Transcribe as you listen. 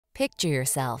Picture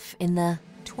yourself in the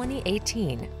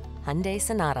 2018 Hyundai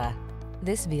Sonata.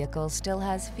 This vehicle still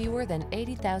has fewer than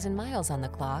 80,000 miles on the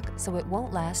clock, so it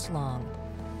won't last long.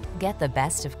 Get the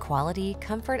best of quality,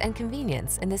 comfort, and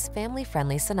convenience in this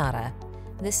family-friendly Sonata.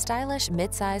 This stylish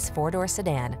midsize four-door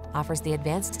sedan offers the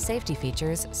advanced safety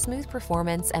features, smooth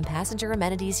performance, and passenger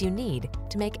amenities you need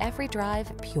to make every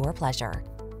drive pure pleasure.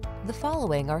 The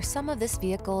following are some of this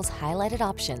vehicle's highlighted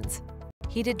options: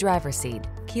 heated driver's seat,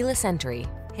 keyless entry,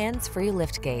 hands-free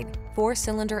liftgate,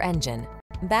 4-cylinder engine,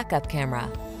 backup camera,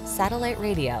 satellite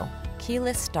radio,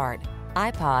 keyless start,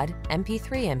 iPod,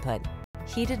 MP3 input,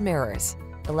 heated mirrors,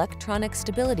 electronic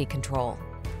stability control.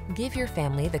 Give your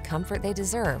family the comfort they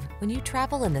deserve when you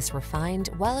travel in this refined,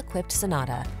 well-equipped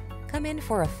Sonata. Come in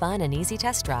for a fun and easy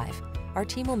test drive. Our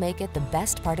team will make it the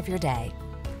best part of your day.